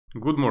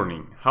Good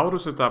morning. How to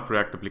set up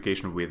React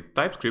application with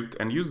TypeScript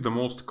and use the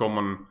most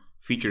common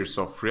features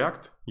of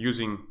React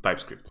using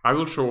TypeScript. I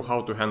will show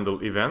how to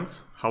handle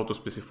events, how to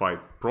specify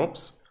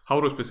props, how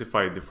to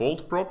specify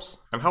default props,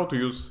 and how to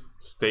use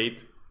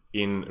state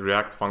in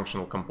React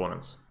functional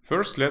components.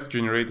 First, let's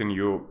generate a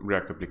new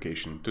React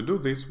application. To do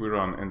this, we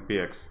run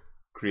npx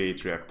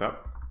create React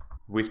app.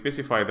 We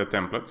specify the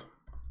template,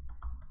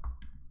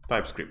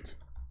 TypeScript,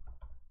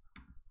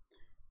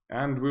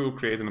 and we will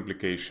create an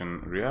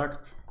application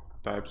React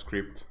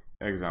TypeScript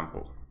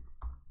example.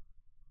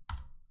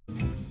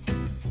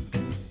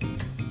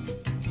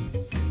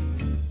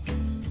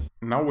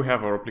 Now we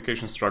have our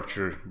application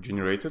structure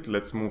generated.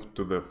 Let's move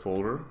to the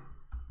folder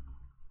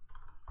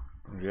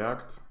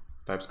React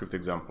TypeScript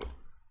example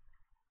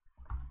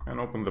and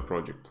open the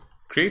project.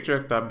 Create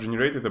React app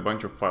generated a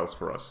bunch of files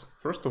for us.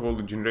 First of all,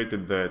 it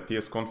generated the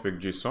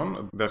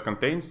tsconfig.json that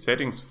contains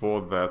settings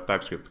for the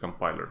TypeScript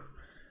compiler.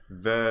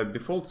 The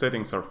default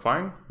settings are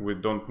fine, we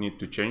don't need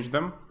to change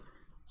them,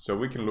 so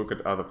we can look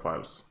at other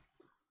files.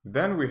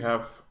 Then we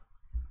have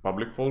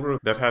public folder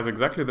that has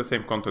exactly the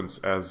same contents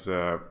as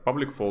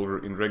public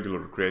folder in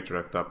regular Create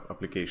React App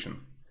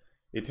application.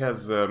 It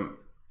has the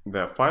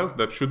files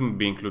that shouldn't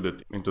be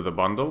included into the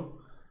bundle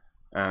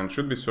and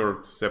should be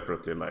served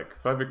separately, like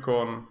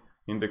favicon,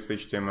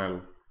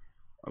 index.html,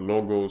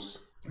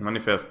 logos,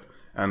 manifest,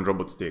 and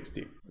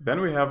robots.txt.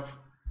 Then we have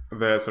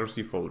the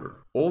src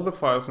folder. All the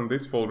files in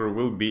this folder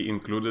will be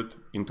included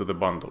into the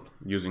bundle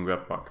using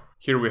Webpack.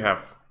 Here we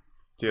have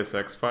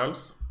tsx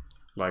files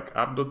like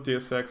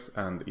app.tsx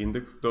and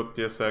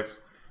index.tsx.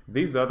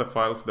 These are the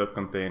files that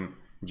contain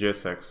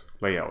JSX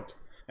layout.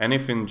 And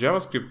if in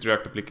JavaScript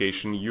React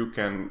application you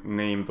can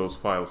name those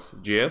files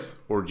JS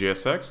or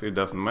JSX, it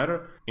doesn't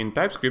matter. In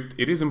TypeScript,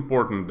 it is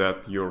important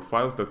that your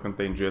files that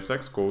contain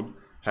JSX code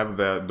have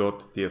the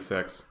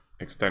 .tsx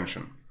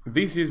extension.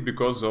 This is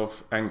because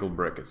of angle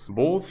brackets.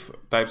 Both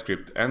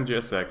TypeScript and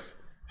JSX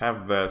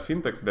have the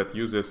syntax that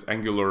uses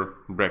angular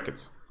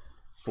brackets.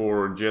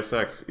 For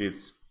JSX,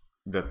 it's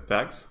the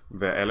tags,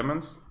 the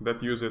elements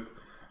that use it.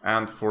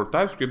 And for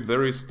TypeScript,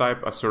 there is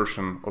type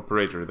assertion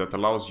operator that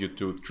allows you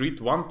to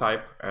treat one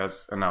type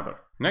as another.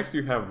 Next,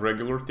 you have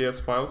regular TS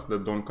files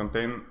that don't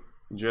contain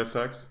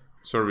JSX,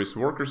 service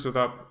worker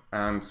setup,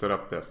 and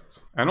setup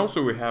tests. And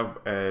also we have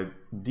a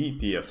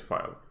DTS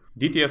file.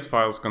 DTS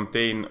files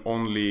contain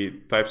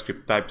only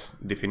TypeScript types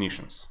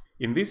definitions.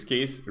 In this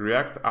case,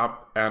 React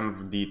app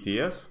env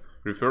DTS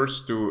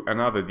refers to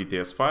another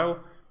DTS file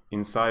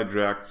inside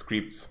React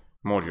scripts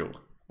module.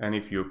 And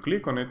if you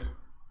click on it,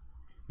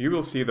 you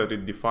will see that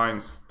it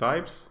defines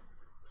types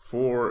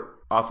for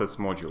assets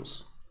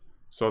modules.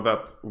 So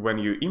that when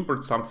you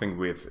import something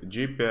with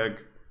JPEG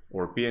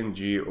or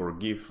PNG or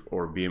GIF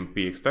or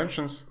BMP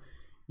extensions,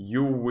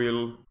 you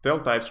will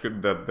tell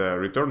TypeScript that the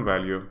return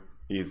value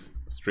is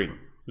string.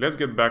 Let's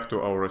get back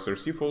to our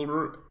src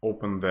folder,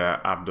 open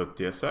the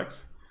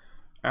app.tsx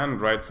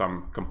and write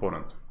some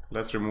component.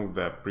 Let's remove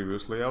the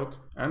previous layout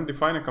and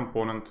define a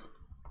component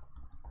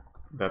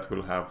that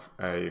will have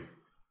a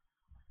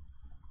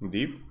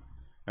div,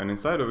 and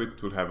inside of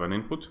it will have an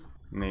input,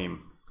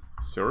 name,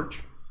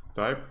 search,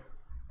 type,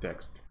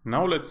 text.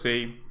 Now let's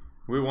say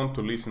we want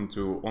to listen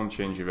to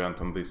onChange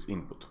event on this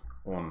input.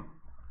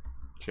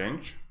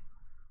 onChange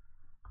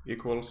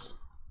equals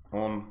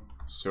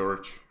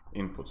onSearch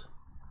input.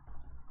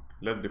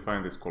 Let's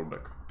define this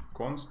callback,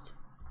 const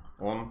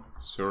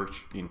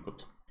onSearch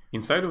input.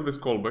 Inside of this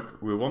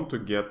callback, we want to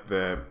get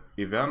the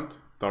event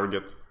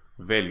target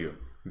value,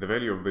 the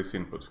value of this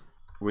input.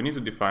 We need to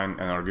define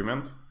an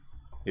argument,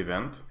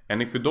 event,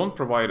 and if you don't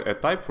provide a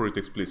type for it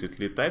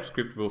explicitly,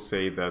 TypeScript will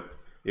say that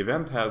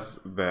event has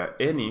the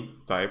any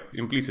type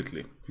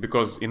implicitly,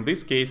 because in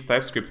this case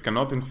TypeScript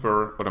cannot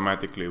infer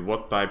automatically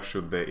what type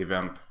should the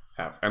event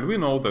have, and we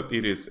know that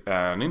it is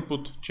an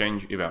input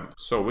change event.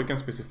 So we can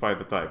specify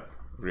the type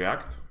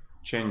React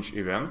change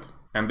event,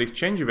 and this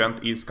change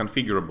event is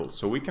configurable,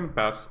 so we can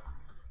pass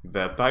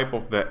the type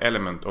of the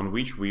element on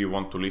which we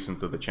want to listen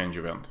to the change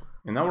event.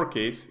 In our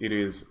case, it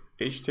is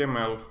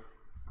HTML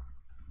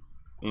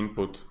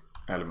input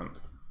element.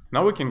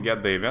 Now we can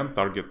get the event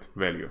target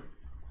value.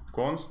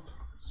 Const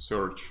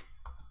search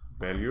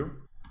value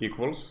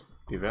equals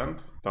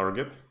event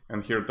target,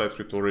 and here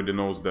TypeScript already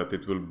knows that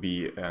it will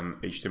be an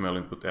HTML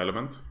input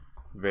element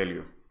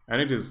value,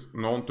 and it is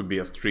known to be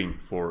a string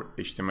for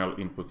HTML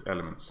input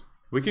elements.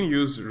 We can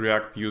use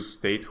React use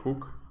state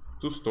hook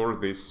to store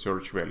this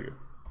search value.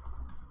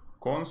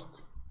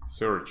 Const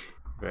search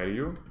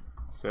value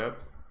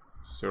set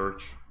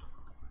search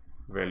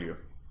value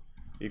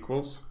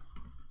equals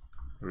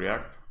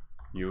React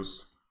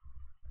use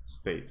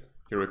state.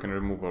 Here we can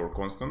remove our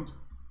constant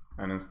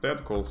and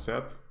instead call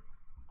set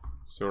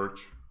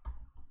search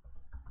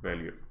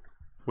value.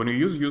 When you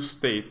use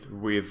state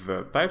with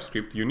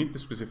TypeScript, you need to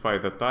specify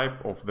the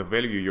type of the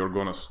value you're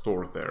gonna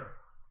store there.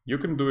 You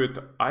can do it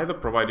either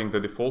providing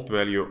the default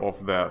value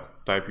of the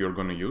type you're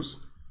gonna use.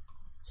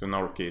 So in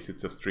our case,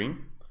 it's a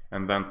string.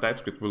 And then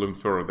TypeScript will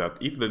infer that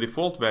if the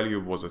default value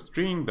was a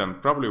string, then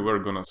probably we're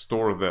gonna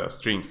store the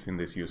strings in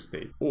this use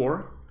state.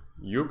 Or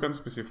you can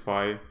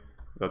specify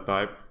the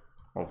type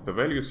of the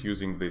values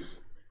using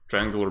this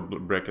triangular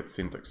bracket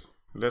syntax.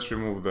 Let's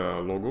remove the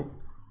logo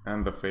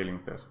and the failing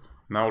test.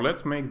 Now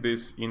let's make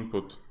this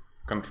input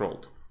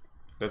controlled.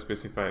 Let's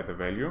specify the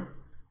value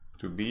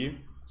to be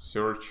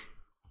search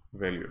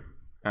value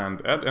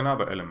and add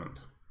another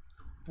element,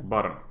 a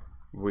button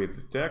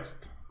with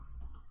text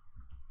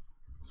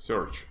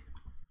search.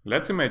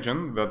 Let's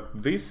imagine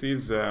that this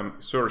is a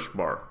search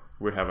bar.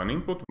 We have an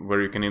input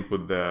where you can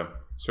input the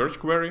search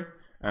query,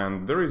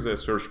 and there is a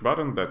search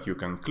button that you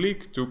can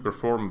click to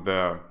perform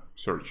the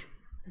search.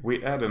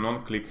 We add an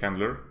onclick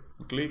handler,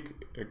 click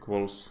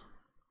equals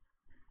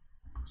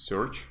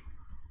search,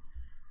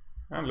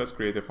 and let's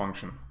create a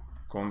function,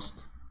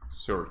 const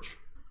search.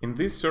 In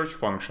this search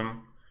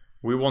function,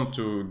 we want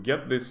to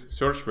get this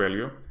search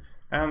value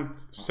and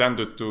send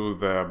it to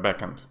the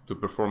backend to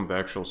perform the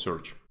actual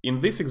search.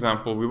 In this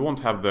example, we won't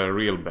have the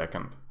real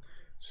backend.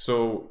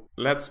 So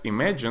let's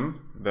imagine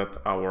that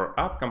our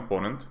app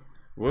component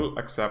will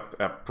accept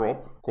a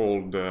prop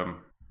called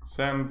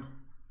send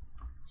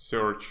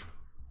search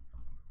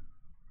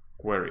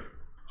query.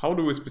 How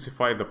do we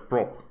specify the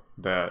prop,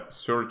 the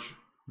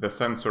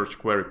send search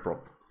query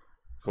prop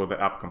for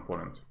the app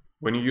component?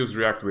 When you use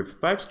React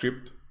with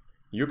Typescript,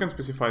 you can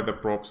specify the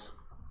props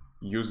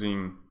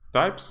using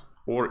types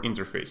or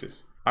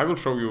interfaces. I will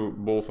show you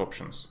both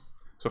options.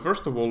 So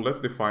first of all, let's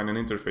define an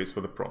interface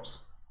for the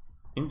props.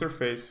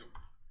 Interface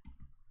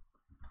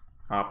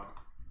app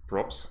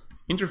props.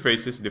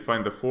 Interfaces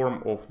define the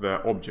form of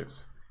the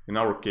objects. In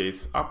our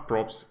case, app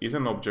props is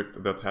an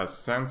object that has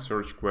send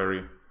search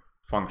query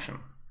function.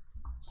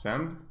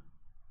 Send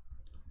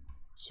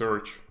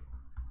search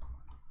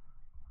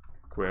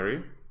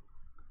query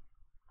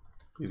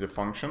is a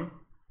function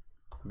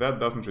that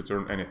doesn't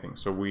return anything,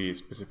 so we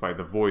specify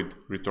the void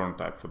return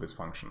type for this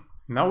function.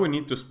 Now we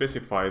need to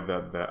specify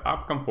that the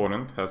app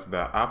component has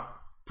the app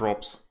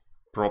props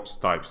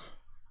types.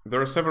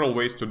 There are several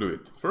ways to do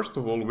it. First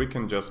of all, we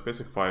can just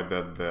specify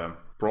that the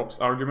props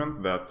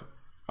argument that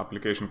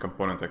application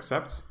component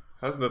accepts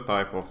has the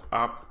type of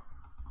app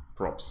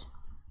props,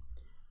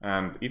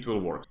 and it will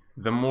work.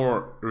 The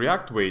more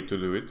React way to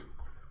do it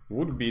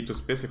would be to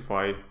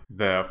specify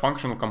the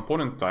functional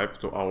component type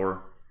to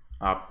our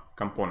app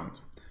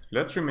component.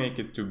 Let's remake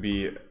it to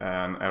be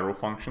an arrow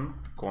function,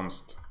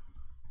 const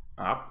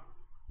app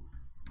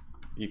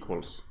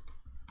equals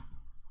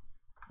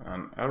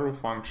an arrow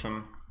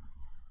function,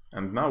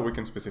 and now we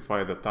can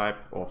specify the type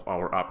of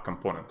our app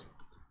component.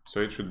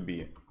 So it should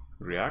be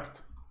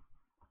React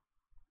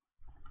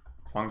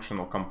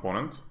functional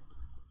component,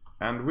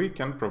 and we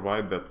can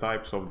provide the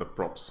types of the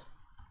props,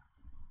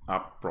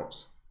 app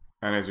props.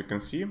 And as you can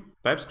see,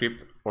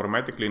 Typescript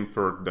automatically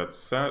inferred that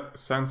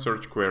send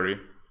search query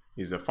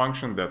is a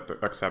function that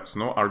accepts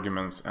no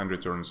arguments and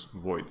returns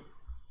void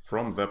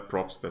from the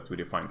props that we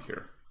defined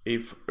here.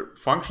 If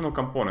functional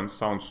component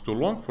sounds too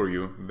long for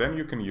you, then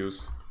you can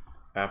use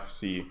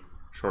FC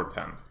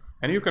shorthand.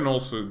 And you can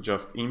also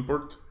just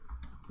import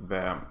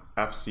the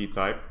FC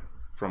type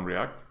from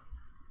React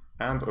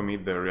and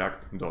omit the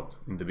React dot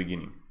in the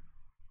beginning,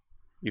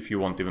 if you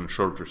want even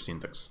shorter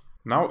syntax.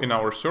 Now in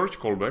our search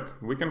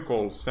callback, we can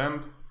call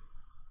send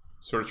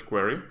search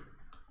query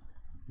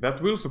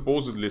that will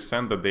supposedly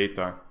send the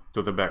data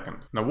to the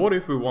backend. Now what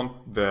if we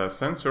want the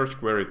send search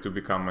query to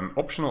become an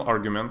optional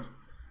argument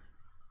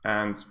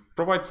and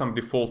provide some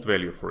default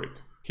value for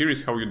it? Here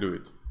is how you do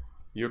it.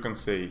 You can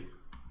say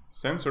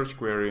send search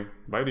query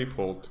by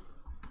default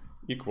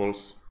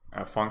equals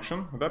a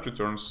function that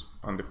returns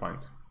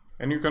undefined.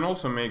 And you can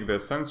also make the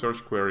send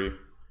search query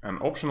an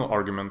optional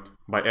argument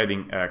by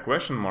adding a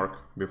question mark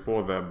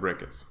before the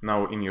brackets.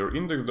 Now in your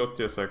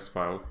index.tsx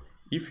file,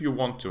 if you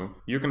want to,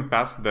 you can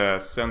pass the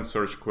send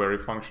search query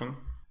function,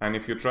 and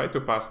if you try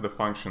to pass the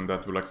function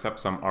that will accept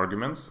some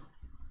arguments,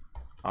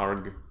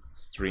 arg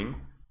string,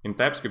 in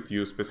TypeScript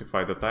you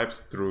specify the types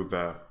through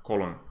the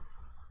colon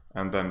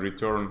and then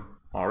return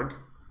arg,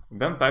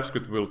 then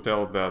TypeScript will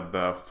tell that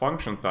the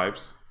function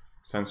types,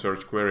 send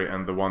search query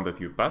and the one that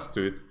you pass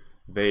to it,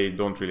 they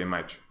don't really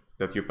match.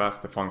 That you pass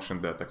the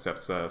function that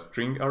accepts a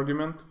string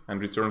argument and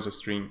returns a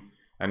string,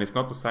 and it's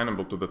not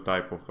assignable to the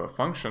type of a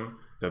function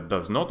that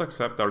does not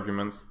accept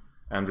arguments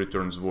and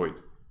returns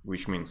void,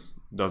 which means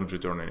doesn't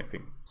return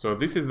anything. So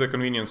this is the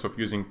convenience of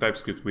using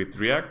TypeScript with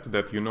React,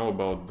 that you know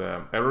about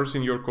the errors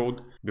in your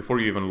code before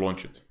you even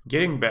launch it.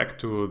 Getting back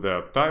to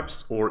the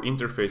types or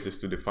interfaces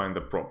to define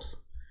the props.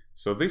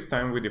 So this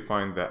time we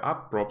define the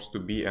app props to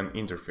be an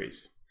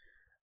interface.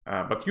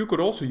 But you could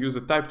also use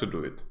a type to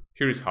do it.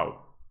 Here is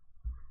how.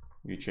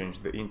 You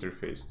change the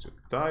interface to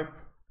type,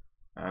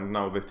 and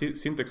now the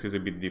syntax is a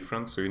bit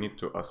different, so you need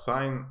to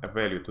assign a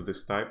value to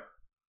this type,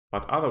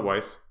 but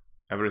otherwise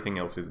everything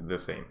else is the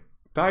same.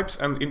 Types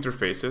and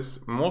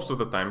interfaces most of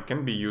the time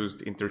can be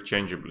used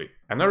interchangeably,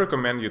 and I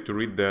recommend you to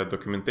read the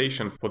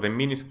documentation for the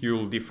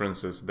minuscule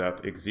differences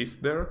that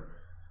exist there.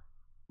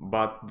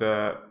 But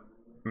the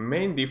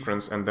main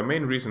difference and the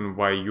main reason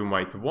why you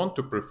might want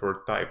to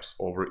prefer types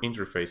over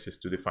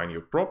interfaces to define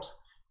your props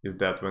is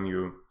that when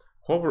you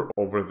hover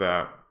over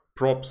the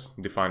props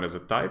defined as a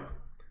type,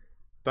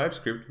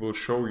 Typescript will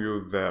show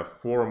you the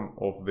form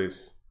of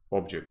this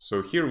object.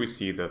 So here we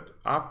see that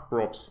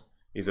app_props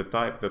is a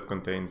type that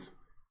contains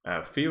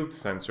a field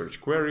send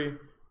search query,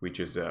 which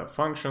is a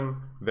function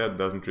that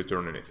doesn't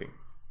return anything.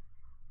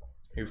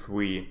 If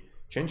we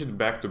change it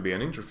back to be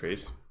an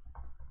interface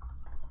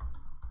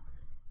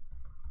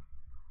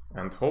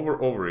and hover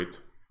over it,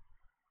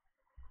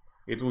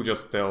 it will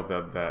just tell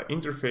that the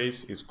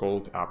interface is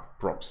called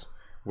app_props.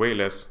 Way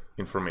less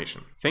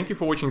information. Thank you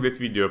for watching this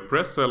video.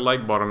 Press the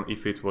like button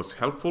if it was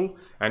helpful,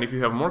 and if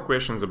you have more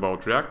questions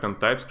about React and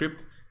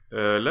TypeScript,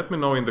 let me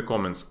know in the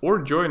comments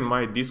or join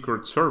my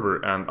Discord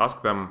server and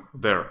ask them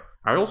there.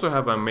 I also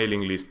have a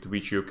mailing list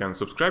which you can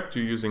subscribe to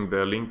using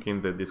the link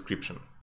in the description.